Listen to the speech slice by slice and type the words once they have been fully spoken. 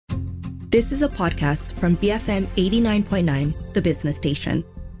This is a podcast from BFM 89.9, the business station.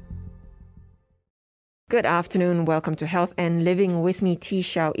 Good afternoon. Welcome to Health and Living with me, T.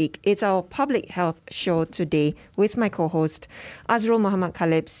 Shao Ik. It's our public health show today with my co-host, Azrul Muhammad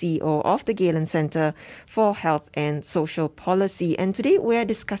Khalib, CEO of the Galen Center for Health and Social Policy. And today we're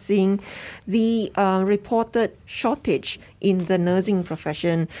discussing the reported shortage in the nursing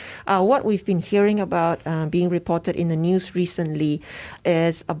profession. What we've been hearing about being reported in the news recently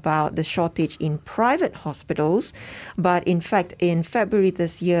is about the shortage in private hospitals. But in fact, in February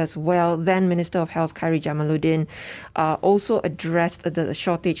this year as well, then Minister of Health, Khairy Jamaluddin, also addressed the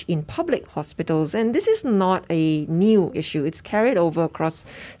shortage in public hospitals. And this is not a new issue. It's carried over across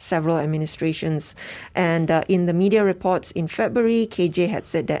several administrations. And in the media reports in February, KJ had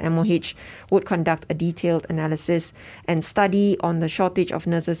said that MOH would conduct a detailed analysis and study on the shortage of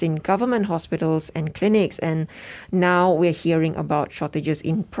nurses in government hospitals and clinics. And now we're hearing about shortages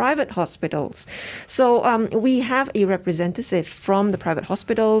in private hospitals. So we have a representative from the private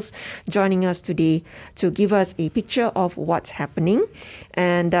hospitals joining us today to give us a picture of what's happening.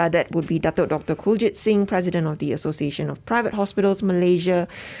 And that would be Datuk Dr. Kuljit Singh, President of the Association of Private Hospitals Malaysia.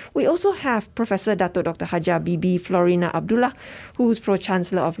 We also have Professor Datuk Dr. Hajar Bibi Florina Abdullah, who's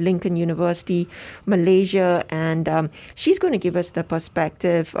Pro-Chancellor of Lincoln University, Malaysia. And she's going to give us the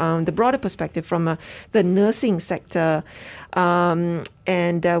perspective, the broader perspective from the nursing sector.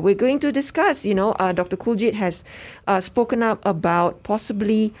 And we're going to discuss, Dr. Kuljit has spoken up about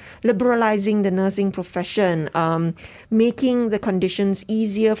possibly liberalizing the nursing profession, making the conditions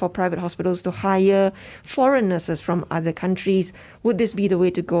easier for private hospitals to hire foreign nurses from other countries. Would this be the way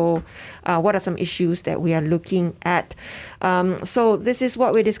to go? What are some issues that we are looking at? So this is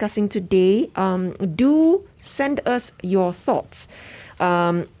what we're discussing today. Do send us your thoughts.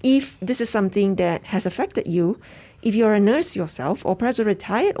 If this is something that has affected you, if you're a nurse yourself, or perhaps a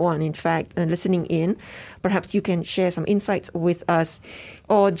retired one, in fact, and listening in, perhaps you can share some insights with us,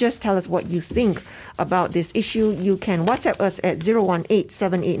 or just tell us what you think about this issue. You can WhatsApp us at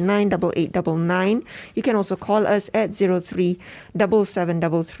 018-789-8899. You can also call us at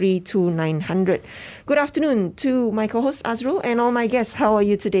 03-7733-2900. Good afternoon to my co-host Azrul and all my guests. How are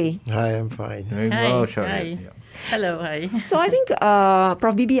you today? Hi, I'm fine. Very well, Shari. Hi. Hello, hi. So I think,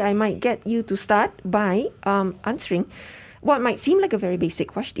 Prof. Bibi, I might get you to start by answering what might seem like a very basic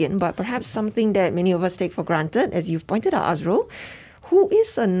question, but perhaps something that many of us take for granted, as you've pointed out, Azrul. Who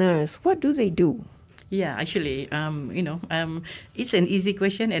is a nurse? What do they do? Yeah, actually, it's an easy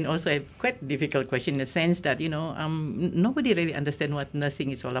question and also a quite difficult question in the sense that, nobody really understands what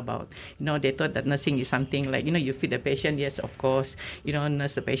nursing is all about. They thought that nursing is something like, you feed the patient, yes, of course,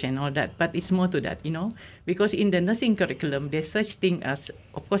 nurse the patient and all that. But it's more to that, because in the nursing curriculum, there's such thing as,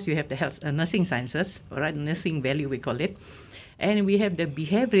 of course, you have the health nursing sciences, all right, nursing value, we call it. And we have the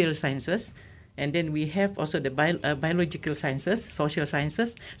behavioral sciences. And then we have also the biological sciences, social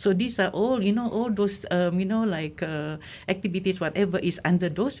sciences. So these are all, all those, activities, whatever is under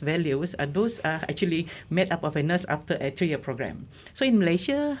those values, those are actually made up of a nurse after a 3-year program. So in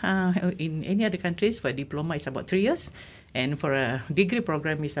Malaysia, in any other countries, for a diploma, it's about 3 years. And for a degree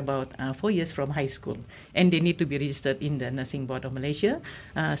program, it's about 4 years from high school. And they need to be registered in the Nursing Board of Malaysia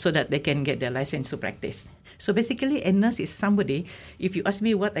so that they can get their license to practice. So basically, a nurse is somebody, if you ask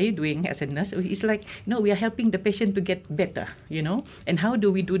me, what are you doing as a nurse? It's like, we are helping the patient to get better, And how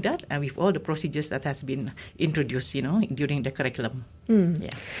do we do that? With all the procedures that has been introduced, during the curriculum. Yeah.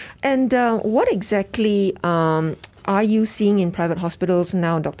 And what exactly are you seeing in private hospitals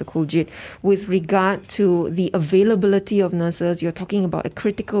now, Dr. Kuljit, with regard to the availability of nurses? You're talking about a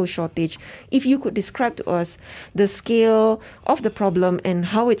critical shortage. If you could describe to us the scale of the problem and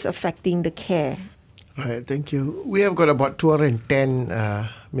how it's affecting the care. Right, thank you. We have got about 210,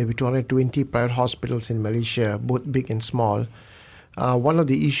 maybe 220 private hospitals in Malaysia, both big and small. One of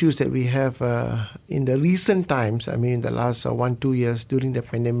the issues that we have in the recent times, in the last 1-2 years during the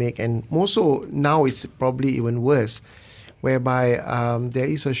pandemic, and more so now it's probably even worse, whereby there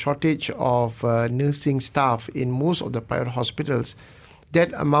is a shortage of nursing staff in most of the private hospitals.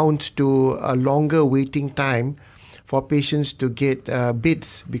 That amounts to a longer waiting time for patients to get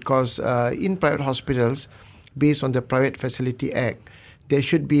beds, because in private hospitals, based on the Private Facility Act, there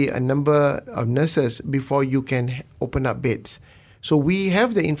should be a number of nurses before you can open up beds. So we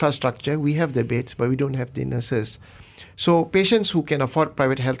have the infrastructure, we have the beds, but we don't have the nurses. So patients who can afford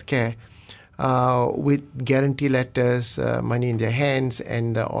private healthcare with guarantee letters, money in their hands,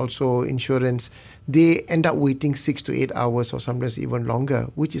 and also insurance, they end up waiting 6 to 8 hours or sometimes even longer,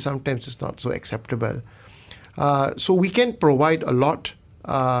 which is sometimes not so acceptable. So we can provide a lot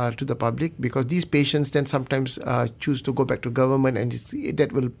to the public, because these patients then sometimes choose to go back to government, and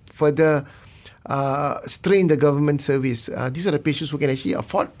that will further strain the government service. These are the patients who can actually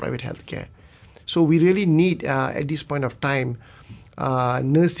afford private healthcare. So we really need, at this point of time,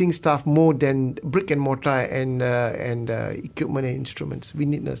 nursing staff more than brick and mortar and equipment and instruments. We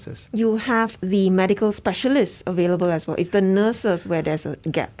need nurses. You have the medical specialists available as well. It's the nurses where there's a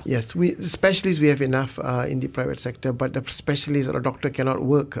gap. Yes, specialists we have enough in the private sector, but the specialist or a doctor cannot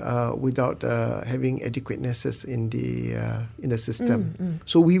work without having adequate nurses in the system.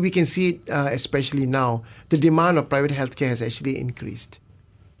 So we can see it, especially now, the demand of private healthcare has actually increased.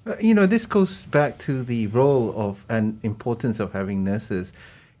 This goes back to the role of and importance of having nurses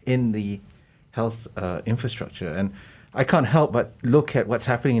in the health infrastructure. And I can't help but look at what's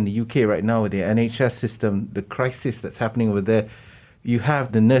happening in the UK right now with the NHS system, the crisis that's happening over there. You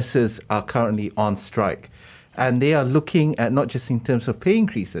have the nurses are currently on strike. And they are looking at not just in terms of pay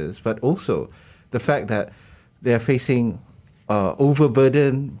increases, but also the fact that they are facing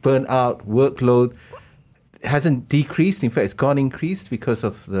overburden, burnout, workload. Hasn't decreased. In fact, it's gone increased because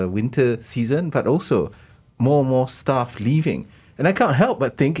of the winter season, but also more and more staff leaving. And I can't help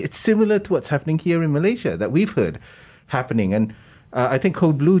but think it's similar to what's happening here in Malaysia that we've heard happening. And I think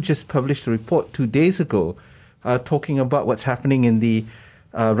Code Blue just published a report 2 days ago talking about what's happening in the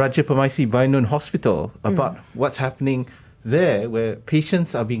Raja Permaisri Bainun Hospital, about what's happening there, where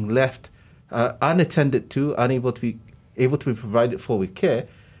patients are being left unattended to, unable to be provided for with care.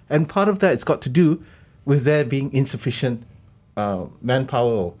 And part of that has got to do with there being insufficient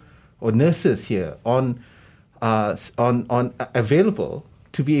manpower or nurses here on available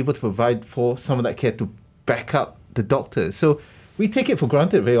to be able to provide for some of that care to back up the doctors. So we take it for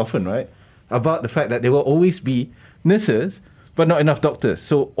granted very often, right, about the fact that there will always be nurses but not enough doctors.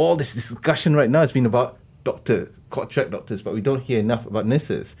 So all this discussion right now has been about contract doctors, but we don't hear enough about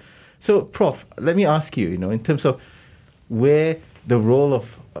nurses. So, Prof, let me ask you, in terms of where the role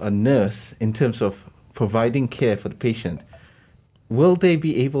of a nurse in terms of providing care for the patient, will they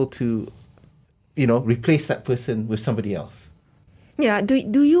be able to, replace that person with somebody else? Yeah.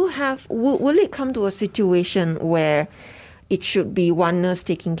 Do you have? Will it come to a situation where it should be one nurse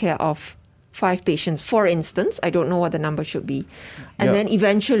taking care of 5 patients, for instance? I don't know what the number should be, and then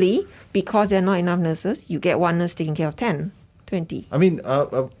eventually, because there are not enough nurses, you get one nurse taking care of 10, 20. I mean,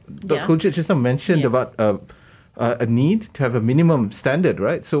 Dr. Kojit just now mentioned about a need to have a minimum standard,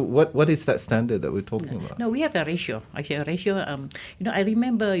 right? So what is that standard that we're talking about? No, we have a ratio. Actually, a ratio. I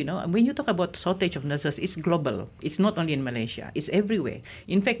remember, when you talk about shortage of nurses, it's global. It's not only in Malaysia. It's everywhere.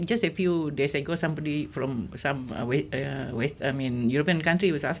 In fact, just a few days ago, somebody from some European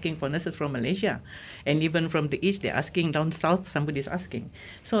country was asking for nurses from Malaysia, and even from the east, they're asking. Down south, somebody's asking.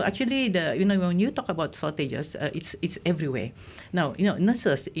 So actually, when you talk about shortages, it's everywhere. Now,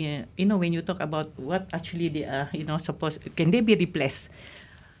 nurses. When you talk about what actually they are. Can they be replaced?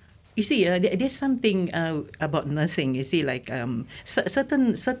 You see, there's something about nursing. You see, like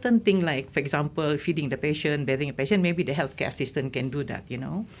certain thing, like for example, feeding the patient, bathing a patient. Maybe the healthcare assistant can do that,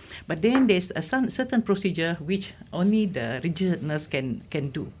 But then there's a certain procedure which only the registered nurse can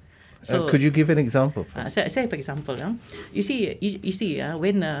do. So, could you give an example? Say for example, you see,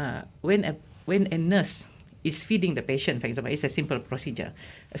 when a nurse is feeding the patient, for example, it's a simple procedure.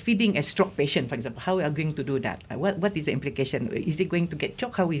 Feeding a stroke patient, for example, how are we going to do that? What is the implication? Is it going to get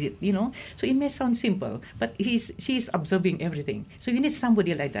choked? How is it, So it may sound simple, but she's observing everything. So you need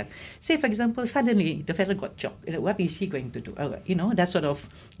somebody like that. Say, for example, suddenly the fellow got choked. What is she going to do? That sort of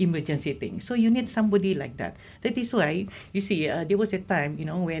emergency thing. So you need somebody like that. That is why, you see, there was a time,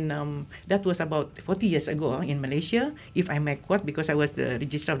 when that was about 40 years ago in Malaysia, if I may quote, because I was the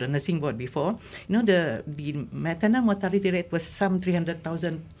registrar of the nursing board before, the maternal mortality rate was some 300 per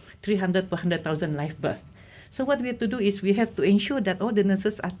 100,000 live birth. So what we have to do is we have to ensure that all the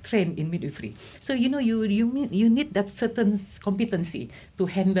nurses are trained in midwifery. So you need that certain competency to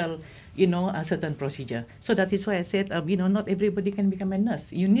handle a certain procedure. So that is why I said not everybody can become a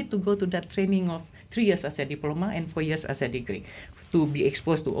nurse. You need to go to that training of 3 years as a diploma and 4 years as a degree to be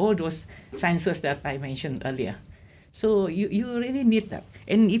exposed to all those sciences that I mentioned earlier. So you really need that.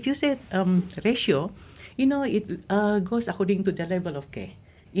 And if you said ratio, it goes according to the level of care.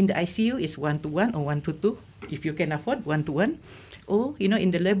 In the ICU, it's 1-to-1 or 1-to-2, if you can afford 1-to-1. Or,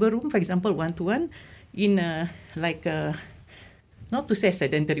 in the labor room, for example, 1-to-1. In, not to say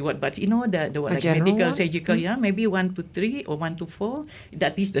sedentary ward, but, the like medical, one? Surgical, maybe 1-to-3 or 1-to-4.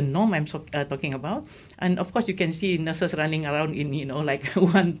 That is the norm I'm talking about. And, of course, you can see nurses running around in, like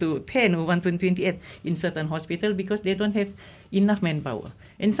 1-to-10 or 1-to-28 in certain hospital because they don't have enough manpower.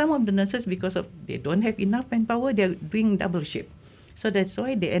 And some of the nurses, because of they don't have enough manpower, they're doing double shift. So that's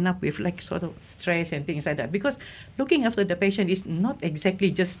why they end up with like sort of stress and things like that. Because looking after the patient is not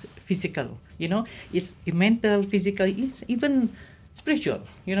exactly just physical, it's mental, physical, it's even spiritual,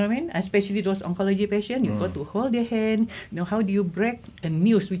 you know what I mean? Especially those oncology patients, you've got to hold their hand, how do you break a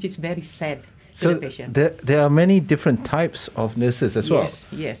news which is very sad. So there are many different types of nurses as well.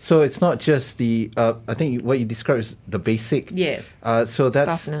 Yes. So it's not just the I think what you described is the basic. Yes. So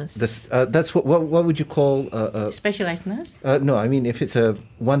that's staff nurse. That's what would you call specialized nurse? No, I mean if it's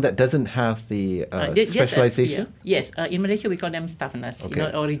one that doesn't have the specialization. Yes. In Malaysia we call them staff nurse,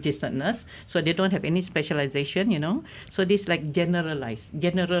 or registered nurse. So they don't have any specialization, So this like general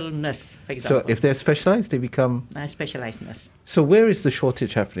nurse, for example. So if they're specialized, they become specialized nurse. So where is the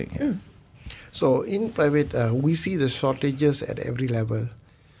shortage happening here? So in private, we see the shortages at every level.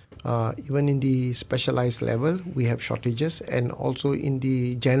 Even in the specialized level, we have shortages, and also in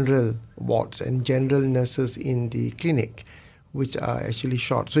the general wards and general nurses in the clinic, which are actually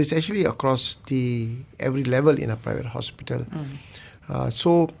short. So it's actually across every level in a private hospital.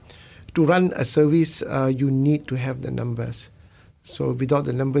 So to run a service, you need to have the numbers. So without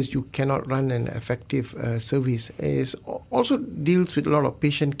the numbers, you cannot run an effective service. It also deals with a lot of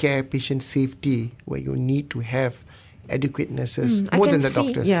patient care, patient safety, where you need to have adequate nurses, more than the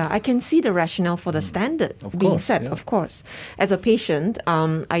doctors. Yeah, I can see the rationale for the standard being set, of course. As a patient,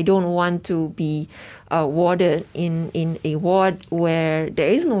 I don't want to be warded in a ward where there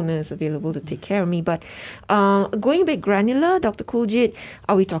is no nurse available to take care of me. But going a bit granular, Dr. Kuljit,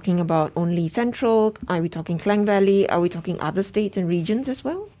 are we talking about only Central? Are we talking Klang Valley? Are we talking other states and regions as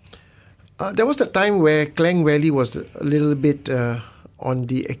well? There was a time where Klang Valley was a little bit on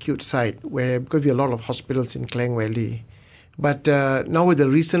the acute side, because we have a lot of hospitals in Klang Valley. But now with the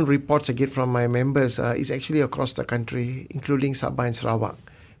recent reports I get from my members, it's actually across the country, including Sabah and Sarawak,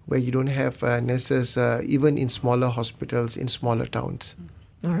 where you don't have nurses even in smaller hospitals in smaller towns.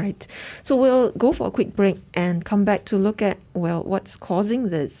 All right. So we'll go for a quick break and come back to look at, what's causing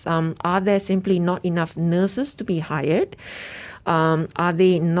this. Are there simply not enough nurses to be hired? Are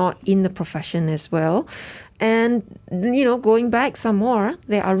they not in the profession as well? And, going back some more,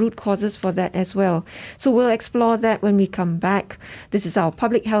 there are root causes for that as well. So we'll explore that when we come back. This is our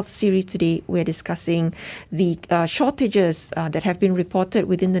public health series today. We're discussing the shortages that have been reported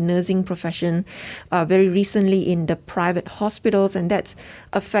within the nursing profession very recently in the private hospitals, and that's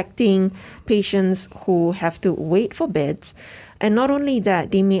affecting patients who have to wait for beds. And not only that,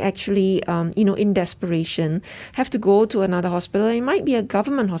 they may actually, in desperation, have to go to another hospital. It might be a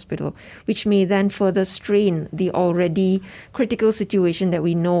government hospital, which may then further strain the already critical situation that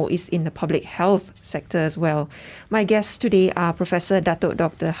we know is in the public health sector as well. My guests today are Professor Datuk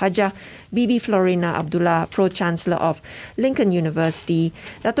Dr. Hajah Bibi Florina Abdullah, Pro-Chancellor of Lincoln University,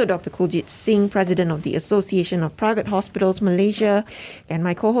 Datuk Dr. Kuljit Singh, President of the Association of Private Hospitals Malaysia, and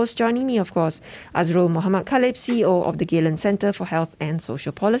my co-host joining me, of course, Azrul Muhammad Khalib, CEO of the Galen Centre for Health and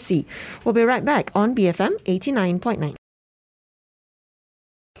Social Policy. We'll be right back on BFM 89.9.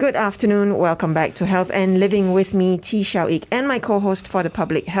 Good afternoon. Welcome back to Health and Living with me, T. Shao-Ik, and my co-host for the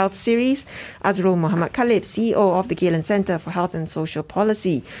Public Health series, Azrul Muhammad Khalib, CEO of the Galen Centre for Health and Social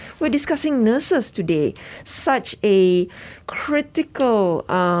Policy. We're discussing nurses today, such a critical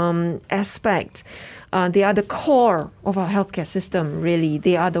aspect. They are the core of our healthcare system, really.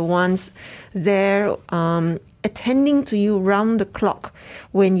 They are the ones there attending to you round the clock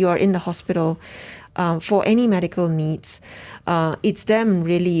when you are in the hospital for any medical needs. It's them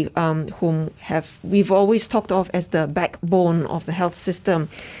really whom we've always talked of as the backbone of the health system.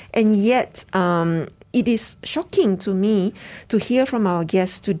 And yet, it is shocking to me to hear from our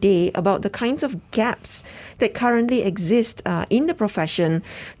guests today about the kinds of gaps that currently exist in the profession,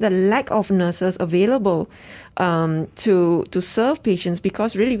 the lack of nurses available to serve patients,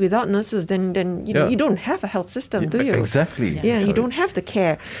 because really without nurses then you don't have a health system, do you? Exactly. Yeah, you don't have the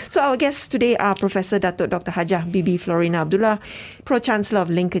care. So our guests today are Professor Datuk Dr. Hajah Bibi Florina Abdullah, Pro-Chancellor of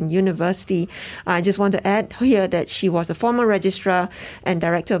Lincoln University. I just want to add here that she was the former Registrar and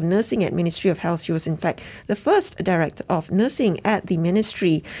Director of Nursing at Ministry of Health. She was in fact the first Director of Nursing at the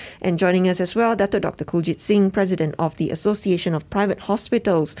Ministry. And joining us as well, Datuk Dr. Kuljit Singh, President of the Association of Private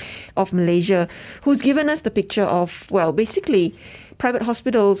Hospitals of Malaysia, who's given us the picture of, basically private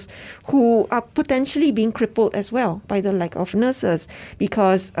hospitals who are potentially being crippled as well by the lack of nurses,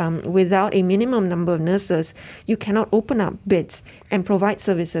 because without a minimum number of nurses, you cannot open up beds and provide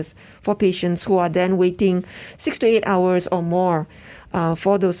services for patients who are then waiting 6 to 8 hours or more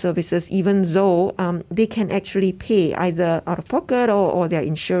for those services, even though they can actually pay either out of pocket or their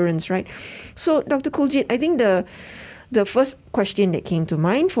insurance, right? So, Dr. Kuljit, I think the first question that came to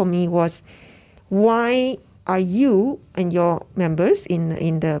mind for me was, why are you and your members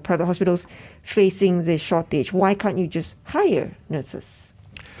in the private hospitals facing this shortage? Why can't you just hire nurses?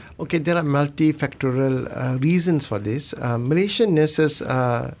 Okay, there are multifactorial reasons for this. Malaysian nurses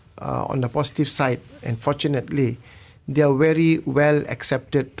on the positive side, and fortunately, they are very well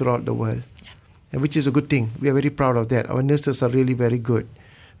accepted throughout the world, which is a good thing. We are very proud of that. Our nurses are really very good.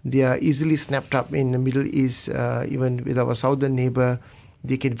 They are easily snapped up in the Middle East, even with our southern neighbor.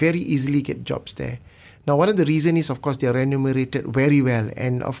 They can very easily get jobs there. Now, one of the reasons is, of course, they are remunerated very well.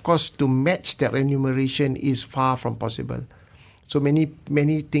 And, of course, to match that remuneration is far from possible. So many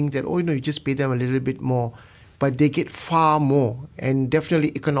think that, you just pay them a little bit more. But they get far more. And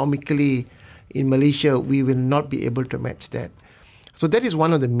definitely economically in Malaysia, we will not be able to match that. So that is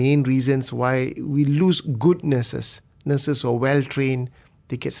one of the main reasons why we lose good nurses. Nurses who are well-trained,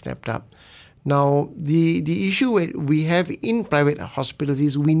 they get snapped up. Now, the issue we have in private hospitals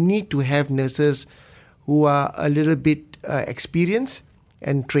is we need to have nurses who are a little bit experienced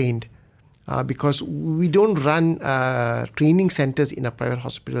and trained, because we don't run training centers in a private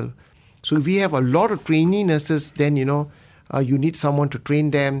hospital. So if we have a lot of trainee nurses, then, you need someone to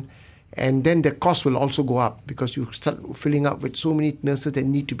train them, and then the cost will also go up because you start filling up with so many nurses that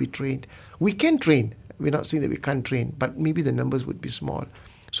need to be trained. We can train. We're not saying that we can't train, but maybe the numbers would be small.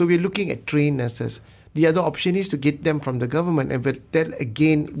 So we're looking at trained nurses. The other option is to get them from the government, and that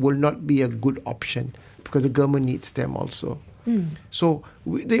again will not be a good option because the government needs them also. So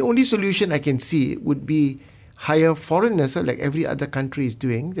the only solution I can see would be hire foreign nurses like every other country is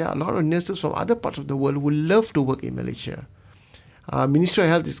doing. There are a lot of nurses from other parts of the world who love to work in Malaysia. Ministry of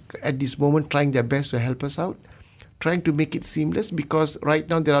Health is at this moment trying their best to help us out, trying to make it seamless, because right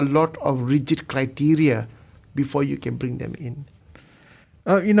now there are a lot of rigid criteria before you can bring them in.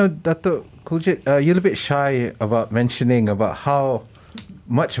 Dato' Kuljit, you're a bit shy about mentioning about how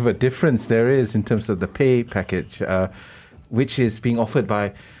much of a difference there is in terms of the pay package, which is being offered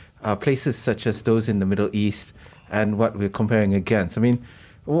by places such as those in the Middle East and what we're comparing against. I mean,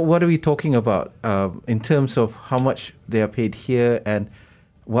 what are we talking about in terms of how much they are paid here and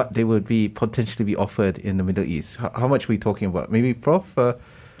what they would be potentially be offered in the Middle East? How much are we talking about? Maybe Prof,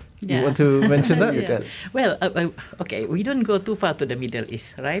 you want to mention that? Yeah. Well, okay, we don't go too far to the Middle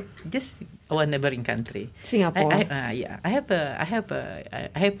East, right? Just our neighboring country, Singapore. I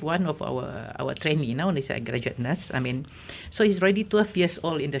have one of our trainee now. He's a graduate nurse. I mean, so he's already 12 years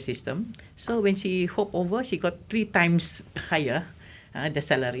old in the system. So when she hopped over, she got 3 times higher the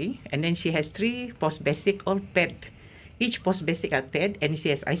salary, and then she has 3 post basic all paid. Each post basic are paid, and she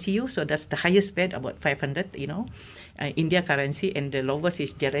has ICU, so that's the highest paid, about 500, India currency, and the lowest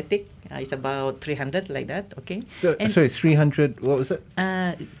is geriatric, it's about 300, like that, okay? So, sorry, 300, what was it?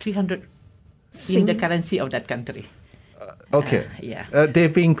 300 in the currency of that country. Okay. Yeah. They're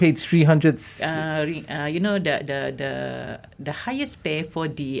being paid 300. The highest pay for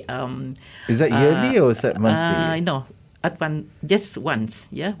the is that yearly or is that monthly? No. Just once,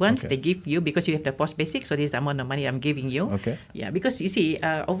 once Okay. they give you, because you have the post basic, so this is the amount of money I'm giving you. Okay. Yeah, because you see,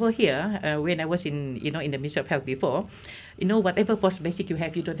 over here, when I was in the Ministry of Health before, whatever post basic you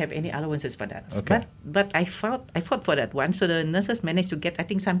have, you don't have any allowances for that. Okay. But I fought for that one, so the nurses managed to get, I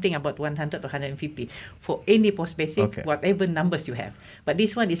think, something about 100 or 150 for any post basic, Okay. whatever numbers you have. But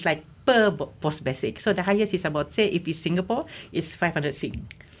this one is like per post basic, so the highest is about, say, if it's Singapore, it's 500 Sing.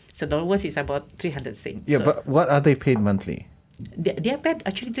 So the lowest is about 300 Sing. Yeah, so but what are they paid monthly? they are paid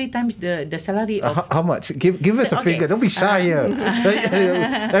actually 3 times the salary of... How much? Give us a okay. figure. Don't be shy here.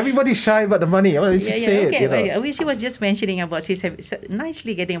 Everybody's shy about the money. Well, just say okay. it. She was just mentioning about she's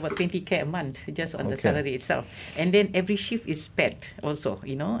nicely getting about 20K a month just on the salary itself. And then every shift is paid also,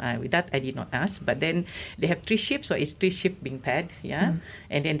 with that I did not ask. But then they have 3 shifts, so it's 3 shifts being paid,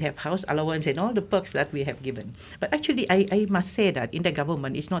 And then they have house allowance and all the perks that we have given. But actually, I must say that in the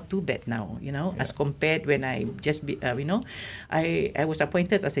government, it's not too bad now, as compared when I just, I was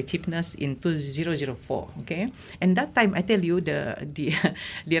appointed as a chief nurse in 2004, okay? And that time, I tell you, the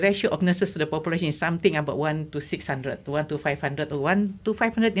ratio of nurses to the population is something about 1 to 600, 1 to 500, or 1 to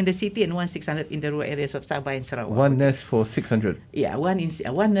 500 in the city and 1,600 in the rural areas of Sabah and Sarawak. One nurse for 600? Yeah, one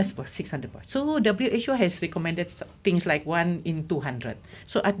nurse for 600. So WHO has recommended things like 1 in 200.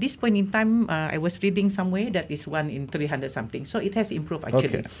 So at this point in time, I was reading somewhere that is 1 in 300 something. So it has improved actually.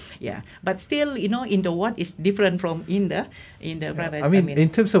 Okay. Yeah, but still, in the ward is different from in the private. I mean, in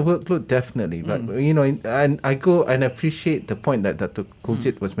terms of workload, definitely. But, and I go and appreciate the point that Dr.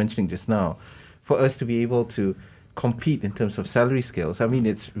 Kuljit was mentioning just now. For us to be able to compete in terms of salary scales, I mean,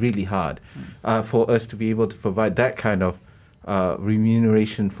 it's really hard for us to be able to provide that kind of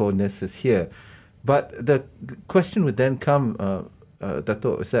remuneration for nurses here. But the question would then come,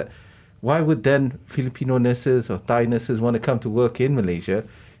 Dato', is that why would then Filipino nurses or Thai nurses want to come to work in Malaysia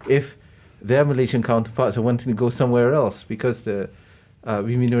if their Malaysian counterparts are wanting to go somewhere else because the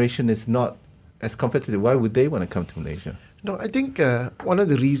remuneration is not as competitive? Why would they want to come to Malaysia? No, I think one of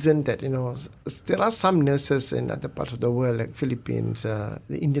the reasons that, there are some nurses in other parts of the world, like Philippines,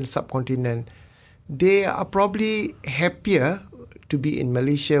 the Indian subcontinent, they are probably happier to be in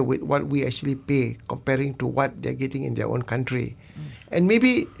Malaysia with what we actually pay comparing to what they're getting in their own country. And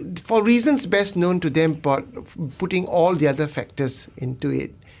maybe for reasons best known to them, but putting all the other factors into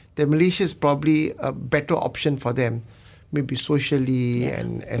it, that Malaysia is probably a better option for them, maybe socially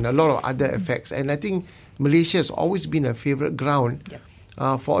and a lot of other effects. And I think Malaysia has always been a favourite ground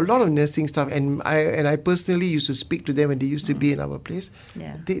for a lot of nursing staff. And I personally used to speak to them when they used to be in our place.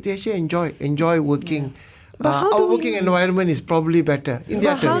 Yeah. They actually enjoy working. Yeah. But Our working environment is probably better in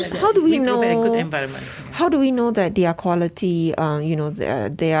their terms. How do we know? provide a good environment. How do we know that their quality,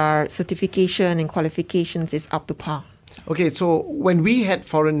 their certification and qualifications is up to par? Okay, so when we had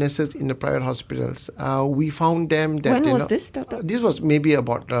foreign nurses in the private hospitals, we found them that... When was this, Doctor? This was maybe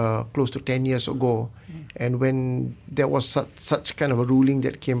about close to 10 years ago. And when there was such kind of a ruling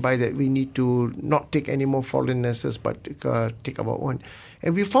that came by that we need to not take any more foreign nurses but take our own.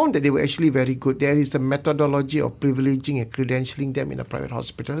 And we found that they were actually very good. There is a methodology of privileging and credentialing them in a private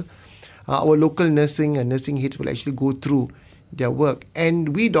hospital. Our local nursing and nursing heads will actually go through their work.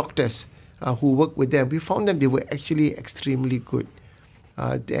 And we doctors who work with them, we found them they were actually extremely good.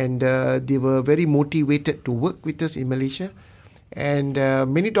 And they were very motivated to work with us in Malaysia. And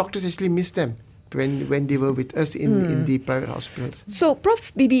many doctors actually missed them when they were with us in the private hospitals. So,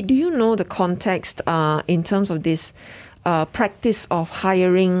 Prof. Bibi, do you know the context in terms of this practice of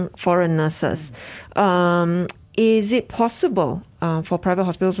hiring foreign nurses? Is it possible for private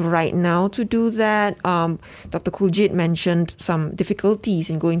hospitals right now to do that? Dr. Kuljit mentioned some difficulties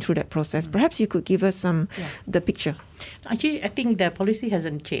in going through that process. Perhaps you could give us the picture. Actually, I think the policy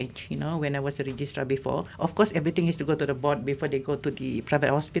hasn't changed. When I was a registrar before, of course, everything is to go to the board before they go to the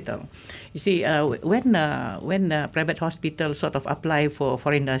private hospital. You see, when the private hospital sort of apply for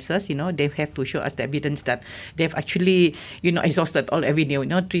foreign nurses, they have to show us the evidence that they've actually, exhausted all avenue.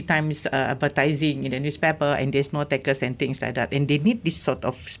 3 times advertising in the newspaper, and there's no takers and things like that. And they need this sort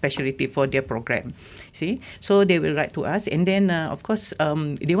of specialty for their program. See, so they will write to us, and then of course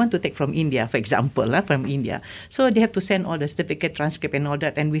they want to take from India, for example, from India. So they have to send all the certificate, transcript, and all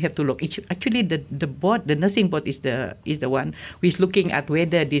that, and we have to look. Actually, the board, the nursing board, is the one who is looking at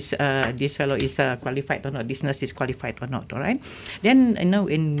whether this fellow is qualified or not. This nurse is qualified or not. All right. Then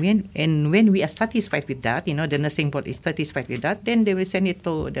when we are satisfied with that, the nursing board is satisfied with that, then they will send it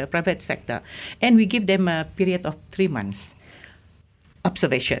to the private sector, and we give them a period of 3 months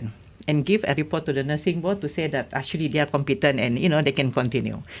observation, and give a report to the nursing board to say that actually they are competent and they can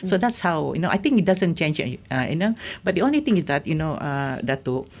continue. So that's how I think it doesn't change. But the only thing is that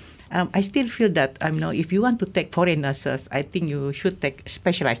I still feel that if you want to take foreign nurses, I think you should take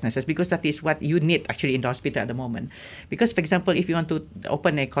specialized nurses, because that is what you need actually in the hospital at the moment. Because, for example, if you want to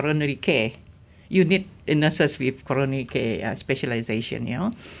open a coronary care, you need nurses with coronary care specialization,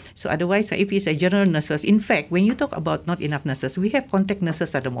 So otherwise, if it's a general nurses, in fact, when you talk about not enough nurses, we have contract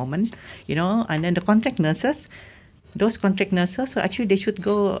nurses at the moment, and then the contract nurses, those contract nurses, so actually they should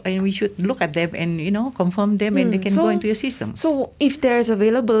go, and we should look at them and, confirm them, and they can go into your system. So if there's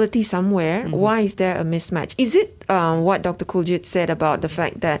availability somewhere, why is there a mismatch? Is it what Dr. Kuljit said about the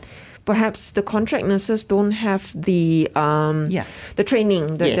fact that perhaps the contract nurses don't have the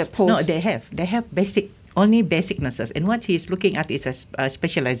training, the post? No, they have only basic nurses, and what he's looking at is a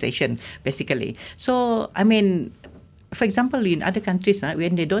specialization, basically. So, for example, in other countries,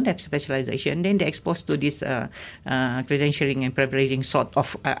 when they don't have specialization, then they're exposed to this credentialing and privileging sort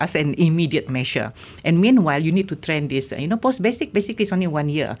of as an immediate measure. And meanwhile, you need to train this. Post-basic basically is only 1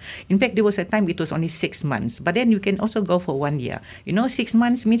 year. In fact, there was a time it was only 6 months. But then you can also go for 1 year. 6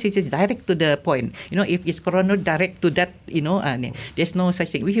 months means it's direct to the point. If it's coronary direct to that, there's no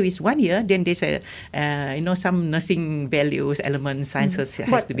such thing. If it's 1 year, then there's some nursing values, elements, sciences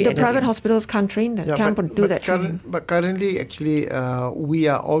has to be the added private in. hospitals can't train that, do that training. But currently, actually, we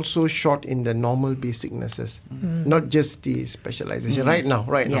are also short in the normal basic nurses, not just the specialization. Right now,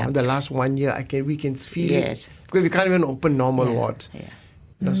 the last 1 year, we can feel it, because we can't even open normal wards.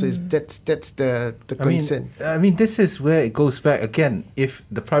 So that's the concern. This is where it goes back again. If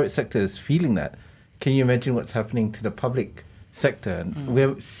the private sector is feeling that, can you imagine what's happening to the public sector? And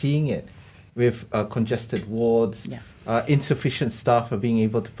we're seeing it with congested wards, insufficient staff are being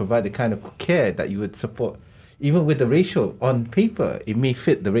able to provide the kind of care that you would support. Even with the ratio on paper, it may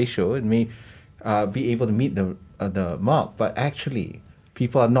fit the ratio, it may be able to meet the mark, but actually,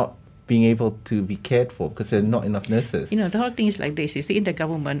 people are not being able to be cared for because there are not enough nurses. You know, the whole thing is like this. You see, in the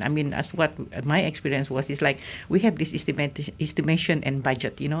government, I mean, as what my experience was, is like we have this estimation and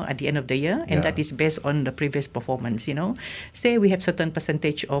budget, you know, at the end of the year, and that is based on the previous performance, you know. Say we have certain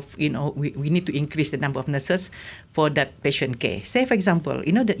percentage of, you know, we need to increase the number of nurses for that patient care. Say, for example,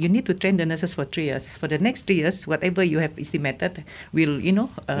 you know, that you need to train the nurses for 3 years. For the next 3 years, whatever you have estimated will, you know,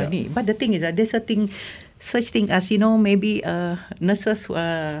 need. But the thing is that there's such thing as, you know, maybe nurses who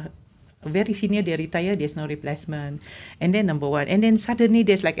are very senior, they retire, there's no replacement. And then number one, and then suddenly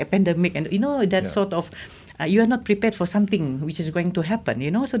there's like a pandemic, and you know, that sort of, you are not prepared for something which is going to happen,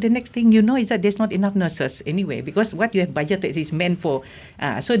 you know. So the next thing you know is that there's not enough nurses anyway, because what you have budgeted is meant for,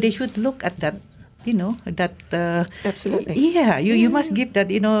 so they should look at that, you know, that absolutely, yeah, you must give that,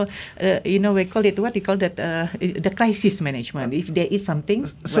 you know, we call it, what you call that, the crisis management. If there is something,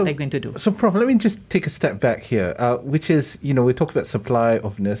 what they're going to do. So, Prof, let me just take a step back here, which is, you know, we talked about supply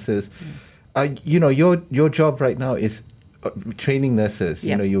of nurses. You know, your job right now is training nurses.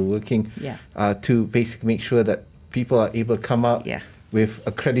 You know, you're working to basically make sure that people are able to come out with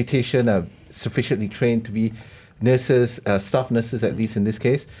accreditation, sufficiently trained to be nurses, staff nurses at least in this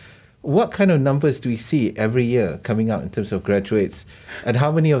case. What kind of numbers do we see every year coming out in terms of graduates, and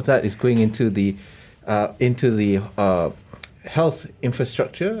how many of that is going into the health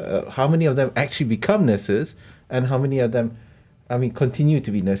infrastructure? How many of them actually become nurses, and how many of them, I mean, continue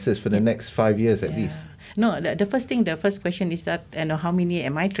to be nurses for the next 5 years at least? No, the first question is that, you know, how many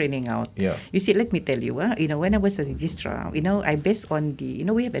am I training out? Yeah. You see, let me tell you, you know, when I was a registrar, you know, I based on the, you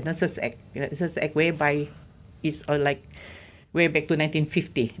know, we have a Nurses Act, Nurses Act whereby it's like way back to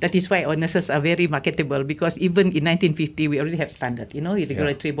 1950. That is why our nurses are very marketable, because even in 1950 we already have standard, you know,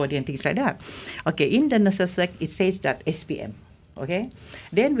 regulatory body and things like that. Okay, in the Nurses Act it says that SPM. Okay,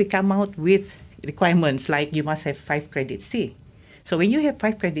 then we come out with requirements like you must have 5 credits C. So when you have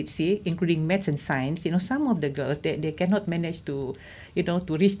 5 credits C, including maths and science, you know, some of the girls they cannot manage to, you know,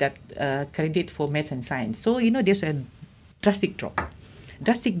 to reach that credit for maths and science. So you know, there's a drastic drop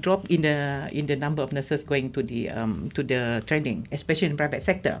in the number of nurses going to the training, especially in the private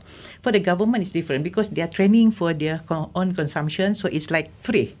sector. For the government, it's different because they are training for their own consumption, so it's like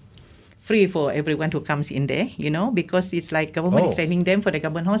free for everyone who comes in there, you know, because it's like government is training them for the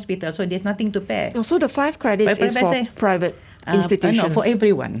government hospital, so there's nothing to pay. So the 5 credits is for private institutions? No, for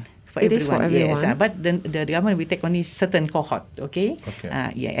everyone. It is for everyone. Yes, but the government will take only certain cohort, okay?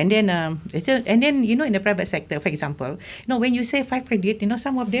 And then you know, in the private sector, for example, you know, when you say 5 credit, you know,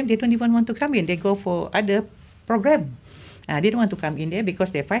 some of them they don't even want to come in. They go for other program. They don't want to come in there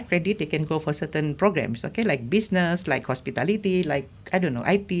because they're 5 credit. They can go for certain programs, okay, like business, like hospitality, like I don't know,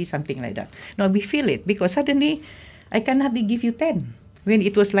 IT, something like that. Now we feel it because suddenly I can hardly give you 10. When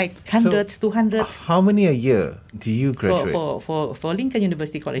it was like hundreds, 200s. How many a year do you graduate? For Lincoln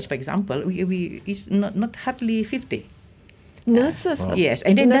University College, for example, we is not hardly 50. Nurses? Yes.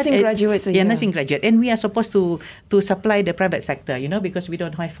 And then nursing graduates a year. nursing graduate. And we are supposed to supply the private sector, you know, because we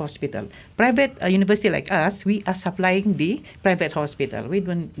don't have hospital. Private university like us, we are supplying the private hospital. We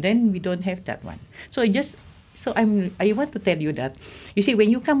don't have that one. So I want to tell you that, you see, when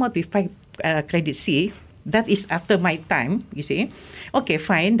you come out with 5 credit C, that is after my time, you see. Okay,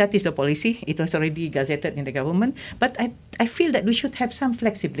 fine, that is the policy. It was already gazetted in the government. But I feel that we should have some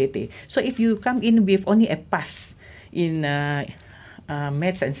flexibility. So if you come in with only a pass in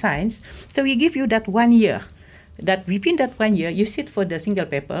maths and science, so we give you that 1 year. That within that 1 year, you sit for the single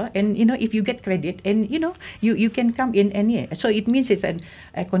paper, and you know, if you get credit, and you know, you can come in any year. So it means it's a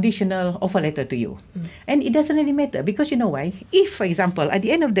conditional offer letter to you. And it doesn't really matter, because you know why? If, for example, at the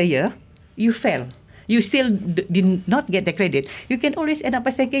end of the year, you fail, you still did not get the credit, you can always end up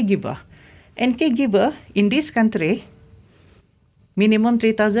as a caregiver. And caregiver in this country, minimum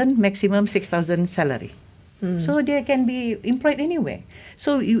 3,000, maximum 6,000 salary. So they can be employed anywhere.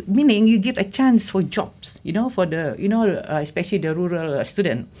 So meaning you give a chance for jobs, you know, for the, you know, especially the rural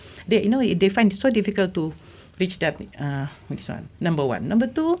student. They, you know, they find it so difficult to reach that, this one, number one. Number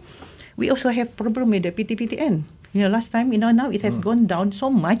two, we also have problem with the PTPTN. You know, last time, you know, now it has gone down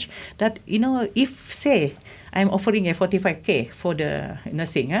so much that, you know, if, say, I'm offering a 45K for the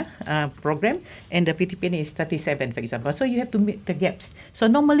nursing program, and the PTPN is 37, for example. So you have to meet the gaps. So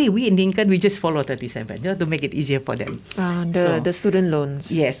normally, we in Lincoln, we just follow 37, you know, to make it easier for them. The student loans.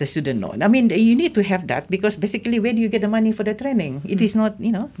 Yes, the student loan. I mean, you need to have that, because basically, where do you get the money for the training? It is not,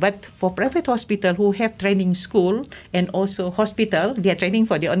 you know, but for private hospital who have training school and also hospital, they are training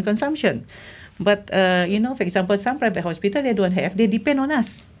for their own consumption. But, you know, for example, some private hospital, they don't have, they depend on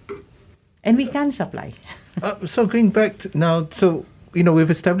us. And we can't supply. So going back to now, so we've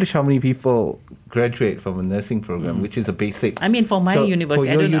established how many people graduate from a nursing program, which is a basic. I mean, for my university,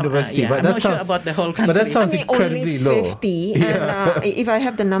 for your I don't university, know. but I'm that not sounds, sure about the whole country. But that sounds I mean, incredibly only low. 50. And if I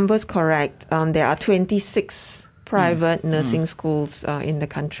have the numbers correct, there are 26 private nursing schools in the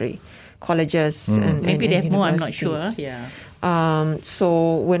country, colleges and Maybe they and have more, I'm not sure. universities. Yeah.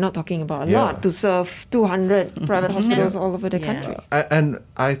 So we're not talking about a Yeah. lot to serve 200 private hospitals all over the Yeah. country. And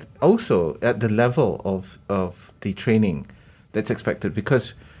I also at the level of the training that's expected,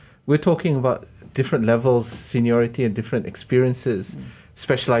 because we're talking about different levels, seniority, and different experiences,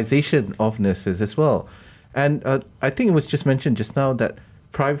 specialization of nurses as well. And I think it was just mentioned just now that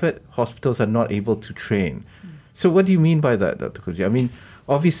private hospitals are not able to train. So what do you mean by that, Dr. Koji? I mean,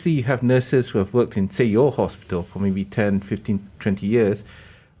 obviously you have nurses who have worked in, say, your hospital for maybe 10, 15, 20 years.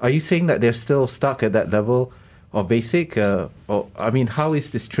 Are you saying that they're still stuck at that level of basic? Or I mean, how is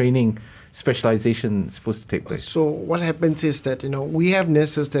this training specialization supposed to take place? So what happens is that, we have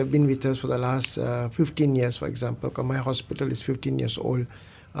nurses that have been with us for the last 15 years, for example, because my hospital is 15 years old.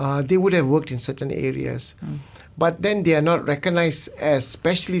 They would have worked in certain areas. But then they are not recognized as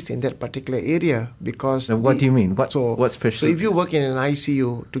specialists in that particular area because... Now, what do you mean? What So specialist? if you work in an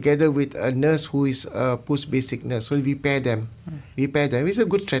ICU together with a nurse who is a post-basic nurse, so we pair them. We pair them. It's a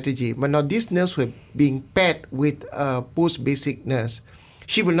good strategy. But now this nurse who is being paired with a post-basic nurse,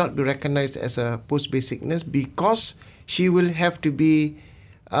 she will not be recognized as a post-basic nurse because she will have to be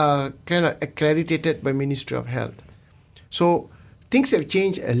kind of accredited by Ministry of Health. So things have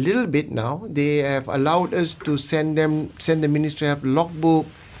changed a little bit now. They have allowed us to send the Ministry of Health logbook,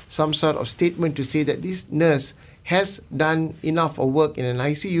 some sort of statement to say that this nurse has done enough of work in an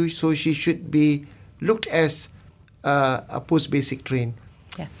ICU, so she should be looked as a post-basic trained.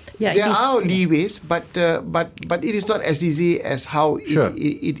 Yeah, There are leeways, but it is not as easy as how Sure.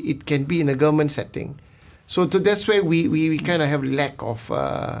 it can be in a government setting. So that's where we kind of have lack of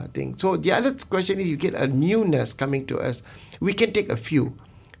things. So the other question is, you get a new nurse coming to us. We can take a few,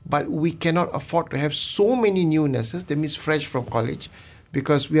 but we cannot afford to have so many new nurses. That means fresh from college,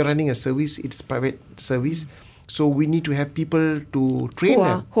 because we are running a service. It's private service. So we need to have people to train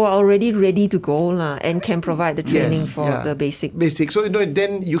them. Who are already ready to go and can provide the training for yeah. the basic. So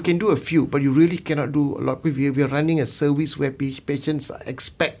then you can do a few, but you really cannot do a lot. We are running a service where patients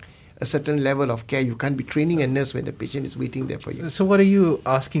expect a certain level of care. You can't be training a nurse when the patient is waiting there for you. So what are you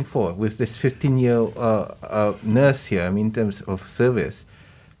asking for with this 15-year nurse here? I mean, in terms of service,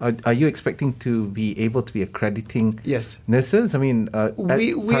 are you expecting to be able to be accrediting Yes. nurses? I mean,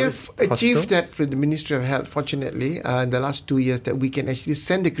 We have achieved hospitals? that for the Ministry of Health, fortunately, in the last 2 years, that we can actually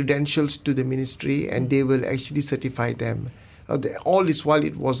send the credentials to the ministry and they will actually certify them. All this while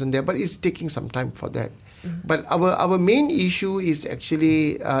it wasn't there, but it's taking some time for that. But our main issue is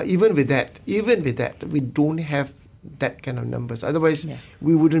actually, even with that, we don't have that kind of numbers. Otherwise,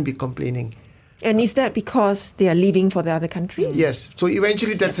 we wouldn't be complaining. And is that because they are leaving for the other countries? Yes. So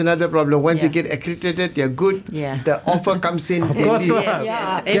eventually that's another problem. Once they Yeah. get accredited, they're good. Yeah. The offer comes in. Of course, they- lah.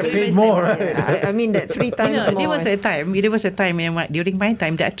 Yeah. Get paid more, right? I mean that 3 times more. There was a time during my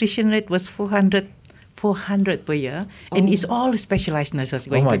time, the attrition rate was 400 per year, and it's all specialized nurses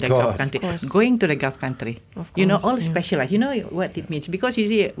going my to the God. Gulf country. Of course. Going to the Gulf country. Of All course, yeah. specialized. You know what it means? Because you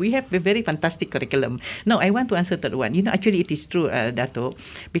see, we have a very fantastic curriculum. Now, I want to answer that one. Actually, it is true, Dato,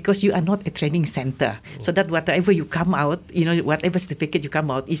 because you are not a training center. So that whatever you come out, whatever certificate you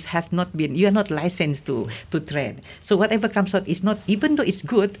come out, you are not licensed to train. So whatever comes out is not, even though it's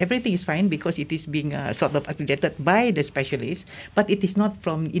good, everything is fine because it is being sort of accredited by the specialist, but it is not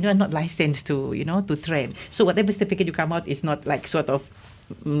from, not licensed to, to train. So whatever certificate you come out is not like sort of,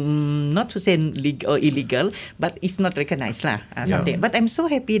 not to say legal or illegal, but it's not recognized something. But I'm so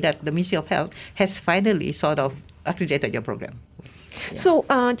happy that the Ministry of Health has finally sort of accredited your program. So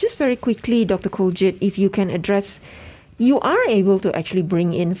just very quickly, Dr. Kuljit, if you can address, you are able to actually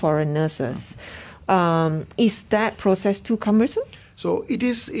bring in foreign nurses. Is that process too cumbersome? So it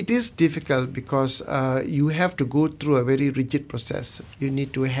is difficult because you have to go through a very rigid process. You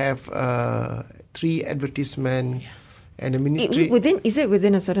need to have 3 advertisement and a ministry. Is it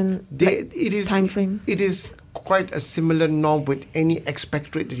within a certain time frame? It is quite a similar norm with any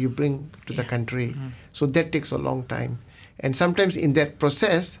expatriate that you bring to the country. So that takes a long time. And sometimes in that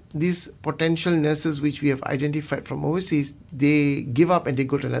process, these potential nurses which we have identified from overseas, they give up and they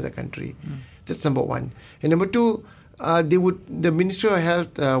go to another country. That's number one. And number two, the Ministry of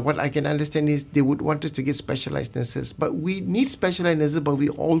Health, what I can understand is they would want us to get specialized nurses. But we need specialized nurses, but we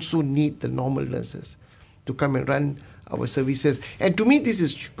also need the normal nurses to come and run our services. And to me, this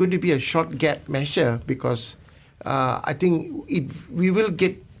is going to be a short gap measure because I think we will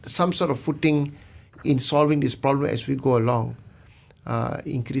get some sort of footing in solving this problem as we go along.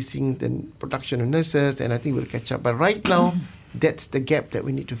 increasing the production of nurses, and I think we'll catch up. But right now, that's the gap that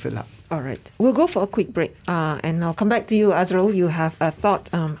we need to fill up. All right. We'll go for a quick break, and I'll come back to you, Azrul. You have a thought.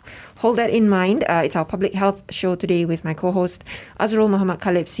 Hold that in mind. It's our public health show today with my co-host, Azrul Muhammad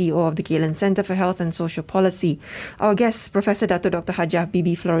Khalib, CEO of the Galen Center for Health and Social Policy. Our guests, Professor Dr. Hajah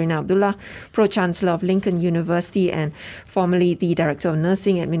Bibi Florina Abdullah, Pro-Chancellor of Lincoln University and formerly the Director of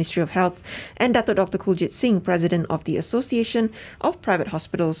Nursing at Ministry of Health, and Dr. Kuljit Singh, President of the Association of Private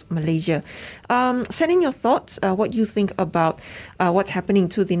Hospitals Malaysia. Send in your thoughts, what you think about what's happening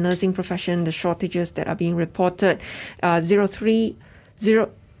to the nursing profession, the shortages that are being reported.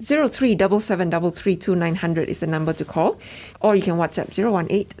 0377332900 is the number to call, or you can WhatsApp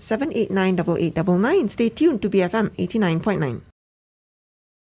 018-789-8899. Stay tuned to BFM 89.9.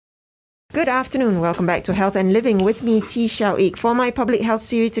 Good afternoon. Welcome back to Health and Living with me, T. Xiao Ik. For my public health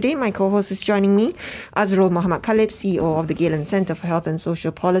series today, my co-host is joining me, Azrul Muhammad Khalib, CEO of the Galen Center for Health and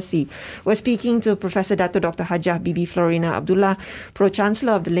Social Policy. We're speaking to Professor Dr. Hajah Bibi Florina Abdullah,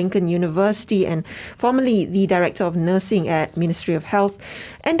 Pro-Chancellor of the Lincoln University and formerly the Director of Nursing at Ministry of Health,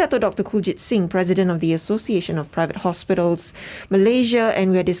 and Dr. Kuljit Singh, President of the Association of Private Hospitals Malaysia,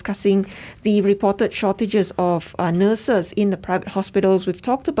 and we're discussing the reported shortages of nurses in the private hospitals. We've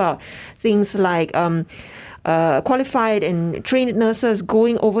talked about things like qualified and trained nurses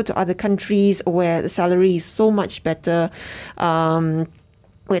going over to other countries where the salary is so much better. We're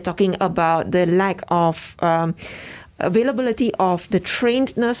talking about the lack of availability of the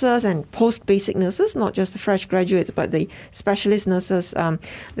trained nurses and post-basic nurses, not just the fresh graduates, but the specialist nurses that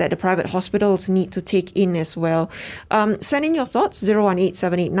the private hospitals need to take in as well. Send in your thoughts.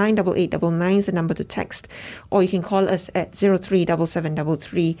 018-789-8899 is the number to text, or you can call us at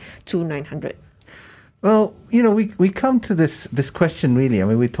 0377332900. Well, we come to this question really. I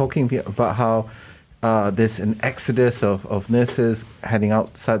mean, we're talking about how there's an exodus of nurses heading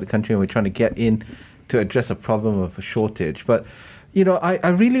outside the country, and we're trying to get in to address a problem of a shortage. But, I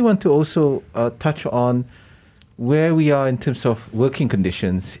really want to also touch on where we are in terms of working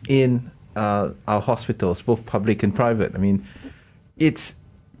conditions in our hospitals, both public and private. I mean, it's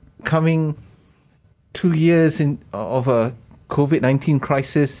coming 2 years of a COVID-19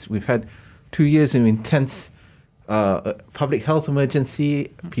 crisis. We've had 2 years of intense public health emergency.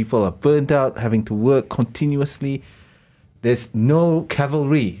 People are burned out, having to work continuously. There's no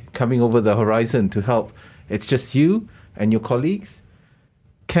cavalry coming over the horizon to help. It's just you and your colleagues.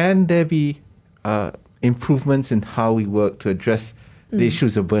 Can there be improvements in how we work to address the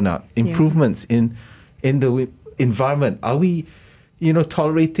issues of burnout? Improvements in the environment? Are we,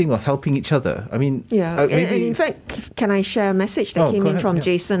 tolerating or helping each other? I mean, and in fact, can I share a message that came in from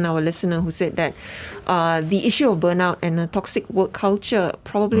Jason, our listener, who said that the issue of burnout and a toxic work culture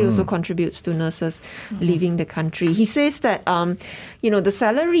probably also contributes to nurses leaving the country. He says that, the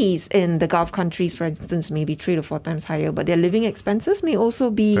salaries in the Gulf countries, for instance, may be 3 to 4 times higher, but their living expenses may also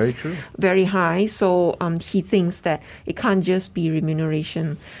be very high. So he thinks that it can't just be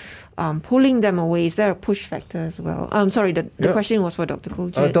remuneration pulling them away. Is there a push factor as well? Sorry, the question was for Dr.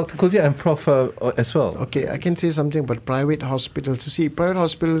 Kuljit. Dr. Kuljit and Prof. As well. Okay, I can say something about private hospitals. You see, private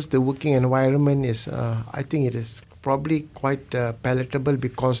hospitals, the working environment is, I think it is probably quite palatable,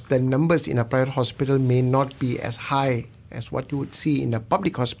 because the numbers in a private hospital may not be as high as what you would see in a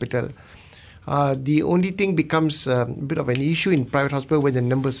public hospital. The only thing becomes a bit of an issue in private hospital when the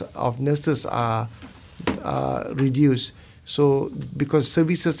numbers of nurses are reduced. So because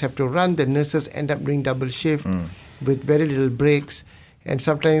services have to run, the nurses end up doing double shift with very little breaks. And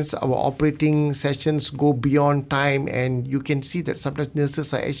sometimes our operating sessions go beyond time, and you can see that sometimes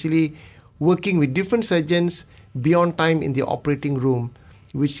nurses are actually working with different surgeons beyond time in the operating room,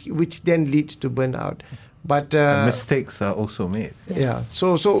 which then leads to burnout. But mistakes are also made. Yeah.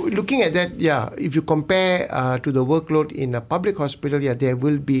 So looking at that, if you compare to the workload in a public hospital, there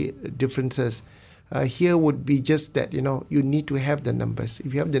will be differences. Here would be just that, you need to have the numbers.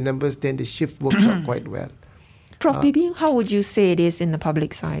 If you have the numbers, then the shift works out quite well. Prof. Bibi, how would you say it is in the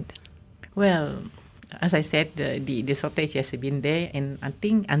public side? Well, as I said, the shortage has been there, and I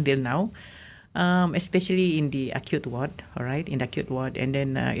think until now, especially in the acute ward, all right, in the acute ward, and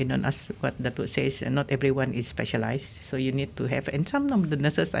then as what Dato says, not everyone is specialized, so you need to have, and some of the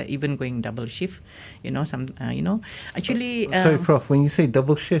nurses are even going double shift, actually. Sorry, Prof, when you say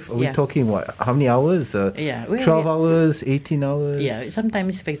double shift, are we talking what? How many hours? 12 hours, 18 hours? Yeah,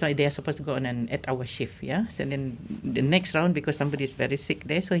 sometimes, for example, they are supposed to go on an 8-hour shift, so then the next round, because somebody is very sick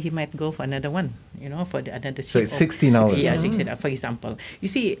there, so he might go for another one, for the another shift. So it's 16 hours. Yeah, 16 hours, for example. You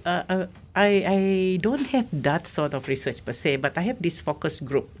see, I I don't have that sort of research per se, but I have this focus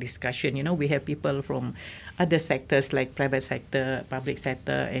group discussion. We have people from other sectors like private sector, public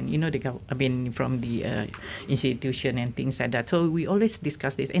sector, and from the institution and things like that. So we always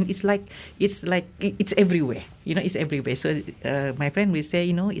discuss this, and it's everywhere. It's everywhere. So my friend will say,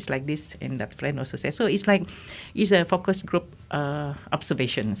 it's like this, and that friend also says. So it's a focus group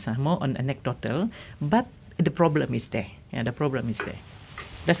observations, more on anecdotal, but the problem is there. Yeah, the problem is there.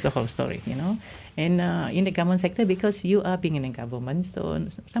 That's the whole story, And in the government sector, because you are being in the government, so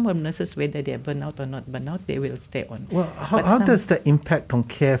some of the nurses, whether they are burnt out or not burnt out, they will stay on. Well, how does that impact on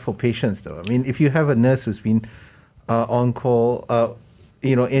care for patients, though? I mean, if you have a nurse who's been on call,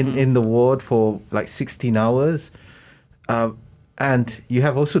 in the ward for like 16 hours, and you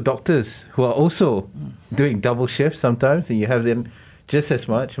have also doctors who are also doing double shifts sometimes, and you have them just as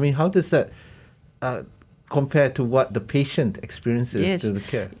much. I mean, how does that compared to what the patient experiences to the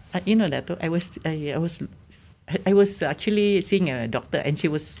care? That I was actually seeing a doctor, and she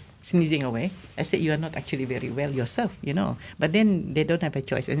was sneezing away. I said, you are not actually very well yourself, But then they don't have a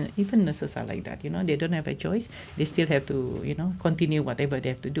choice, and even nurses are like that, They don't have a choice. They still have to, continue whatever they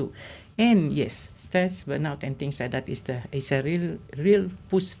have to do. And yes, stress, burnout, and things like that is a real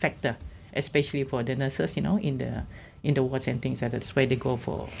push factor, especially for the nurses, in the wards and things like that. That's why they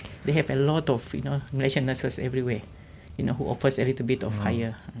have a lot of, Malaysian nurses everywhere, who offers a little bit of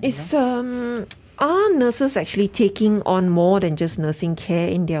higher. Are nurses actually taking on more than just nursing care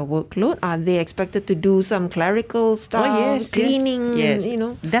in their workload? Are they expected to do some clerical stuff, cleaning? Yes.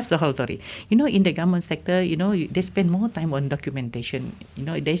 That's the whole story. In the government sector, they spend more time on documentation.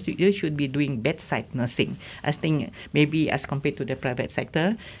 They should be doing bedside nursing. I think maybe as compared to the private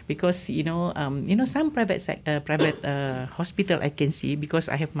sector, because some private hospital I can see, because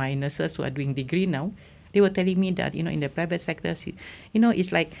I have my nurses who are doing degree now. They were telling me that in the private sector,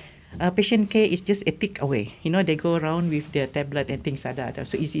 it's like. Patient care is just a tick away. They go around with their tablet and things like that.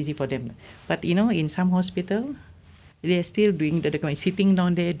 So it's easy for them. But, in some hospital, they're still doing the document, sitting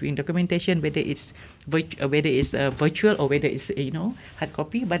down there, doing documentation, whether it's virtual or whether it's, hard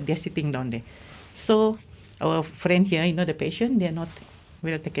copy, but they're sitting down there. So our friend here, the patient, they're not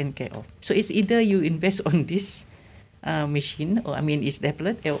well taken care of. So it's either you invest on this machine, or it's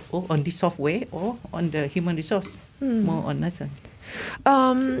tablet, or on the software, or on the human resource, more on nursing.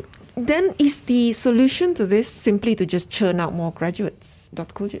 Then is the solution to this simply to just churn out more graduates,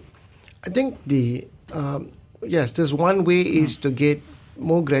 Dr. Kojit? I think there's one way is to get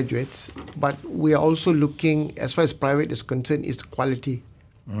more graduates, but we are also looking, as far as private is concerned, is quality.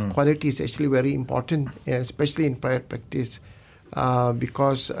 Quality is actually very important, especially in private practice,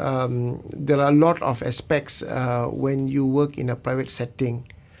 because there are a lot of aspects when you work in a private setting.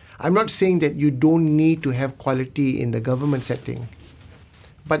 I'm not saying that you don't need to have quality in the government setting,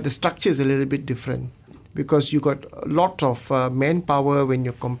 but the structure is a little bit different, because you got a lot of manpower when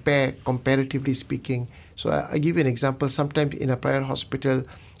you comparatively speaking. So I give you an example. Sometimes in a private hospital,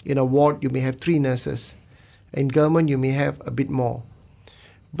 in a ward, you may have 3 nurses. In government, you may have a bit more.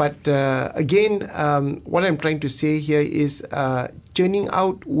 But again, what I'm trying to say here is churning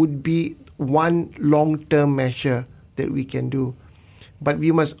out would be one long-term measure that we can do. But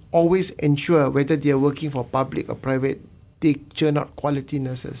we must always ensure, whether they are working for public or private, they churn out quality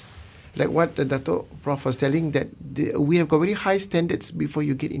nurses. Like what Dato' Prof was telling, that we have got very high standards before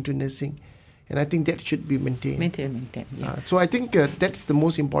you get into nursing. And I think that should be maintained. Maintain, yeah. So I think that's the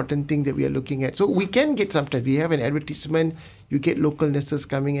most important thing that we are looking at. So we can get, sometimes we have an advertisement, you get local nurses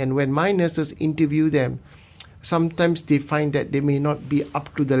coming, and when my nurses interview them, sometimes they find that they may not be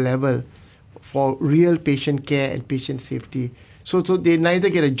up to the level for real patient care and patient safety. So they neither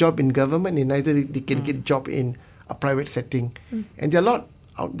get a job in government, they can get a job in a private setting. And there are a lot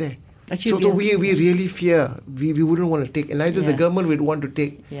out there. Actually, so we really fear, we wouldn't want to take, and neither the government would want to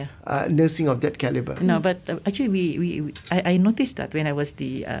take nursing of that caliber. No, but actually I noticed that when I was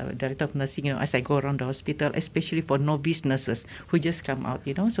the director of nursing, as I go around the hospital, especially for novice nurses who just come out,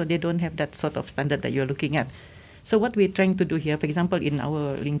 so they don't have that sort of standard that you're looking at. So what we're trying to do here, for example, in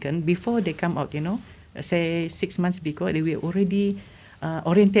our Lincoln, before they come out, say 6 months before, we already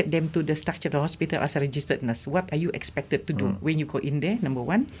orientate them to the structure of the hospital as a registered nurse. What are you expected to do when you go in there, number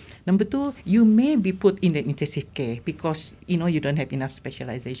one. Number two, you may be put in the intensive care because, you don't have enough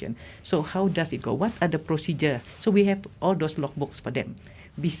specialization. So how does it go? What are the procedure? So we have all those logbooks for them,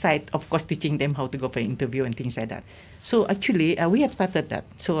 beside, of course, teaching them how to go for an interview and things like that. So actually, we have started that.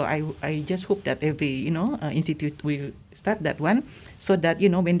 So I just hope that every, institute will start that one, so that,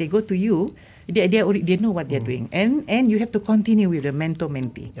 when they go to you, they know what they're doing. And you have to continue with the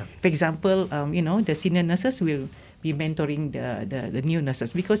mentor-mentee. Yeah. For example, the senior nurses will be mentoring the new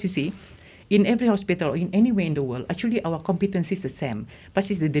nurses. Because you see, in every hospital, in anywhere in the world, actually our competence is the same, but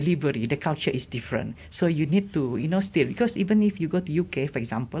it's the delivery, the culture is different. So you need to, still, because even if you go to UK, for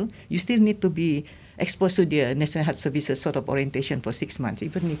example, you still need to be exposed to the National Health Services sort of orientation for 6 months,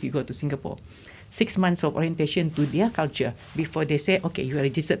 even if you go to Singapore. 6 months of orientation to their culture before they say, okay, you are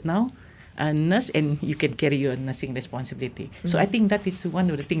registered now, a nurse, and you can carry your nursing responsibility. So I think that is one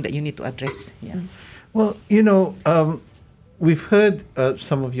of the things that you need to address. Yeah. Well, we've heard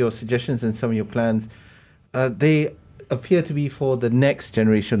some of your suggestions and some of your plans. They appear to be for the next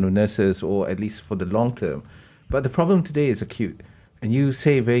generation of nurses, or at least for the long term. But the problem today is acute. And you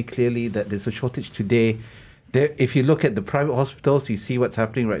say very clearly that there's a shortage today. If you look at the private hospitals, you see what's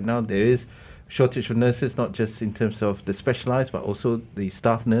happening right now. There is a shortage of nurses, not just in terms of the specialized, but also the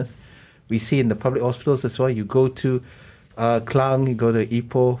staff nurse. We see in the public hospitals as well. You go to Klang, you go to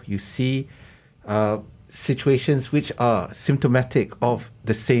Ipoh, you see situations which are symptomatic of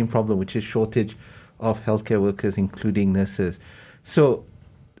the same problem, which is shortage of healthcare workers, including nurses. So,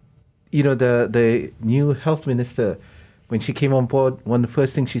 the new health minister, when she came on board, one of the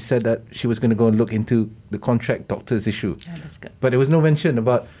first things she said that she was going to go and look into the contract doctors issue. Yeah, that's good. But there was no mention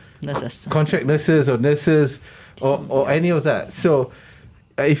about Nurses. contract nurses or nurses or any of that. So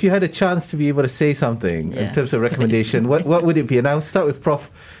if you had a chance to be able to say something in terms of recommendation, what would it be? And I'll start with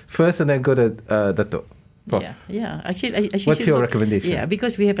Prof first and then go to Dato'. Prof. Yeah. Actually, what's your recommendation? Yeah,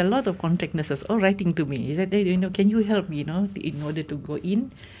 because we have a lot of contract nurses all writing to me. Is that can you help me, in order to go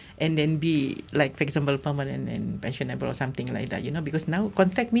in and then be like, for example, permanent and pensionable or something like that, because now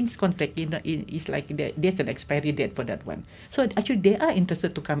contract means contract, it's like there's an expiry date for that one. So actually they are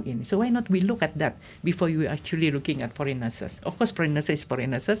interested to come in. So why not we look at that before you actually looking at foreign nurses? Of course, foreign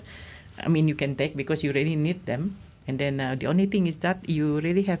nurses. I mean, you can take because you really need them. And then the only thing is that you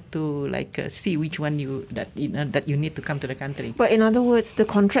really have to see which one that you need to come to the country. But in other words, the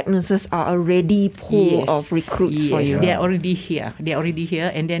contract nurses are a ready pool of recruits for you. They are already here.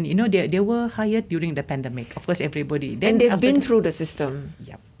 And then, they were hired during the pandemic. Of course, everybody. Then and they've been through the system.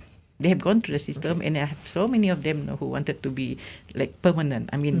 Yep. They have gone through the system, and I have so many of them who wanted to be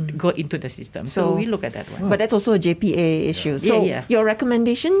permanent. I mean, go into the system. So we look at that one. But that's also a JPA issue. So your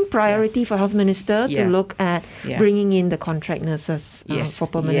recommendation, priority for Health Minister to look at bringing in the contract nurses for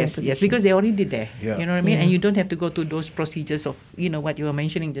permanent positions. Yes, because they're already there. Yeah. You know what I mean? And you don't have to go to those procedures of, what you were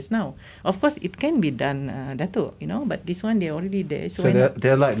mentioning just now. Of course, it can be done, Dato', but this one, they're already there. So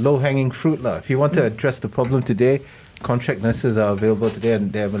they're like low-hanging fruit. If you want to address the problem today, contract nurses are available today,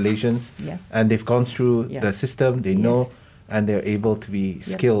 and they're Malaysians, and they've gone through the system. They know, and they're able to be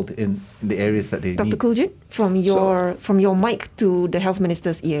skilled in the areas that they need. Dr. Kuljit, from your mic to the Health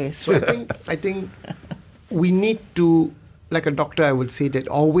Minister's ears. So I think we need to, like a doctor, I would say that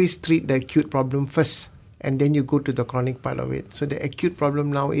always treat the acute problem first, and then you go to the chronic part of it. So the acute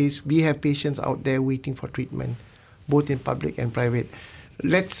problem now is we have patients out there waiting for treatment, both in public and private.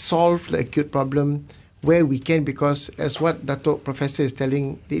 Let's solve the acute problem where we can, because as what Dato' Professor is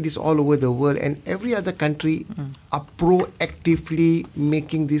telling, it is all over the world, and every other country are proactively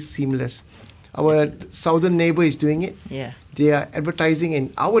making this seamless. Our southern neighbor is doing it. Yeah. They are advertising,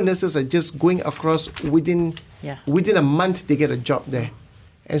 and our nurses are just going across within a month they get a job there.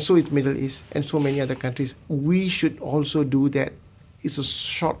 And so is Middle East and so many other countries. We should also do that. It's a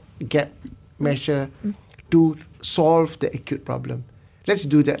short gap measure to solve the acute problem. Let's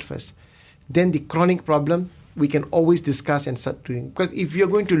do that first. Then the chronic problem, we can always discuss and start doing. Because if you're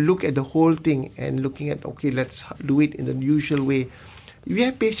going to look at the whole thing and looking at, okay, let's do it in the usual way, we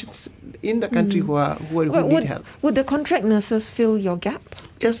have patients in the country who need help. Would the contract nurses fill your gap?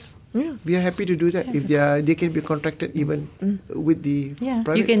 Yes. Yeah. We are happy to do that. If they can be contracted even with the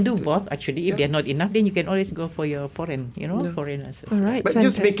private. You can do both actually. If they're not enough, then you can always go for your foreign nurses. All right, but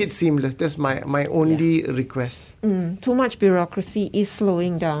just make it seamless. That's my only request. Too much bureaucracy is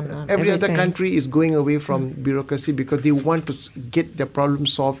slowing down. Every other country is going away from bureaucracy because they want to get their problem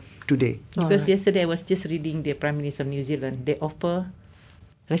solved today. Because yesterday I was just reading the Prime Minister of New Zealand. They offer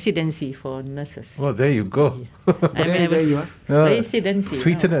residency for nurses. Well, there you go. There you are. Residency.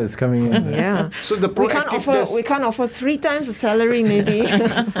 Sweeteners coming in. Yeah. So the proactiveness. We can't offer 3 times the salary, maybe.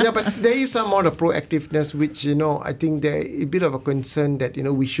 Yeah, but there is some more proactiveness, which I think there is a bit of a concern that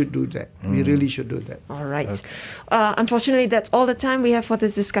we should do that. We really should do that. All right. Okay. Unfortunately, that's all the time we have for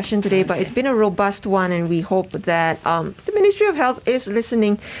this discussion today. But it's been a robust one, and we hope that the Ministry of Health is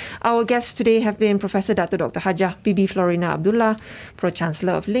listening. Our guests today have been Professor Dato' Dr. Hajah Bibi Florina Abdullah,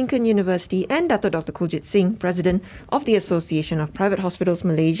 Pro-Chancellor of Lincoln University, and Dato' Dr. Kuljit Singh, President of the Association of Private Hospitals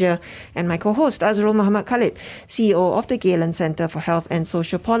Malaysia, and my co-host Azrul Muhammad Khalib, CEO of the Galen Centre for Health and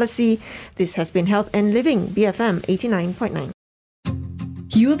Social Policy. This has been Health and Living, BFM 89.9.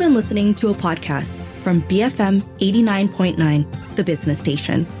 You have been listening to a podcast from BFM 89.9, the business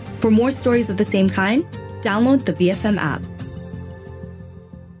station. For more stories of the same kind, download the BFM app.